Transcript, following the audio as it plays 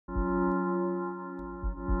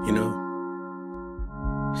You know,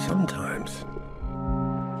 sometimes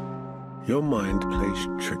your mind plays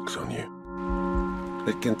tricks on you.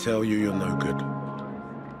 It can tell you you're no good.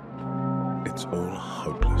 It's all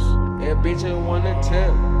hopeless. That bitch want a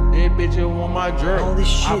tip. That bitch want my jerk. All this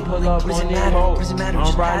shit, I pull up what does on it that matter? hoe. What does it matter? I'm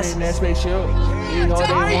Just riding that spaceship.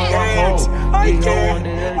 I can't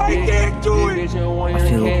do it. I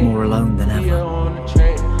feel more alone than ever.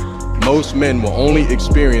 Most men will only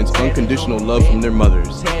experience unconditional love from their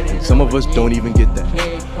mothers, and some of us don't even get that.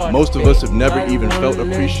 Most of us have never even felt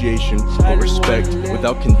appreciation or respect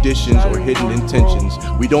without conditions or hidden intentions.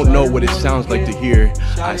 We don't know what it sounds like to hear,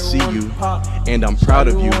 "I see you, and I'm proud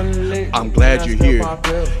of you. I'm glad you're here.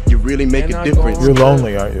 You really make a difference." You're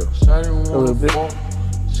lonely, aren't you? A little bit.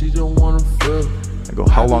 I go,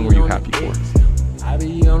 how long were you happy for?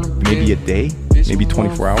 Maybe a day? Maybe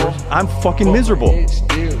 24 hours? I'm fucking miserable.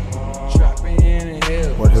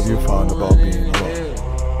 What have you found about being alone?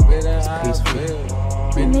 It's peaceful.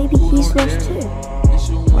 But maybe he's lost too.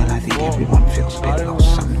 Well, I think everyone feels a bit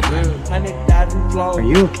lost sometimes. Are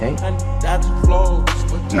you okay?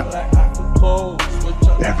 No.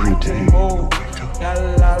 Every day you wake up,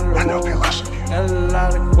 and there'll be less of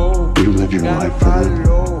you. You live your life for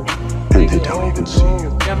them, and they don't even see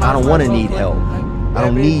you. I don't want to need help. I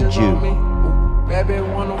don't need you.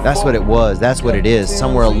 That's what it was. That's what it is.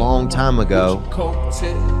 Somewhere a long time ago,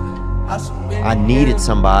 I needed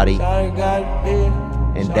somebody,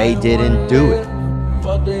 and they didn't do it.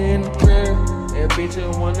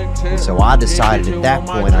 And so I decided at that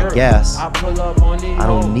point, I guess, I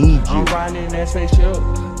don't need you.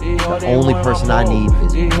 The only person I need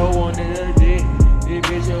is you.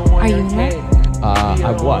 Are you here?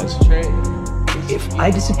 I was. If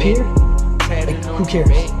I disappear, like, who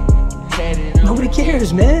cares? Nobody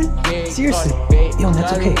cares, man. Seriously. Yo,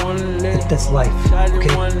 that's okay. That's life,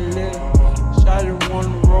 okay?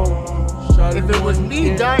 If it was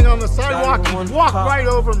me dying on the sidewalk, you'd walk right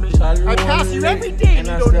over me. I pass you every day and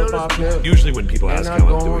you don't notice. Usually when people ask how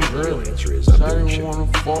I'm doing, the real answer is I'm doing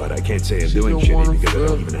shitty. But I can't say I'm doing shitty because I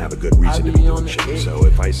don't even have a good reason to be doing shitty. So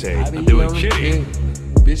if I say I'm doing shitty...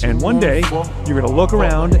 And one day, you're gonna look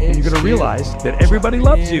around and you're gonna realize that everybody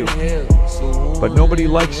loves you, but nobody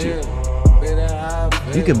likes you.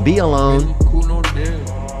 You can be alone,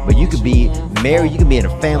 but you could be married, you can be in a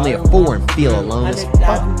family of 4 and feel alone as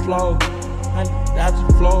fuck. I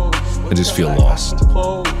just feel lost. I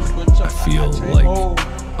feel like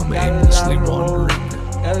I'm aimlessly wandering,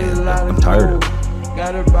 and I'm tired of it.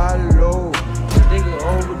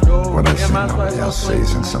 What I see nobody else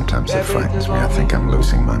sees, and sometimes it frightens me. I think I'm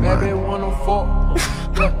losing my mind. If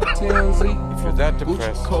you're that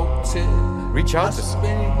depressed, reach out to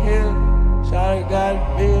someone.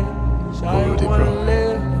 Woody, bro.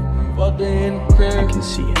 I can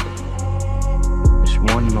see it. There's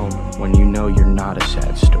one moment when you know you're not a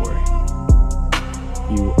sad story.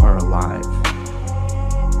 You are alive.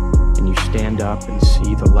 And you stand up and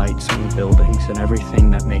see the lights on the buildings and everything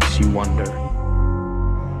that makes you wonder.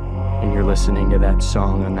 And you're listening to that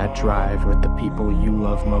song on that drive with the people you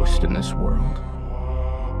love most in this world.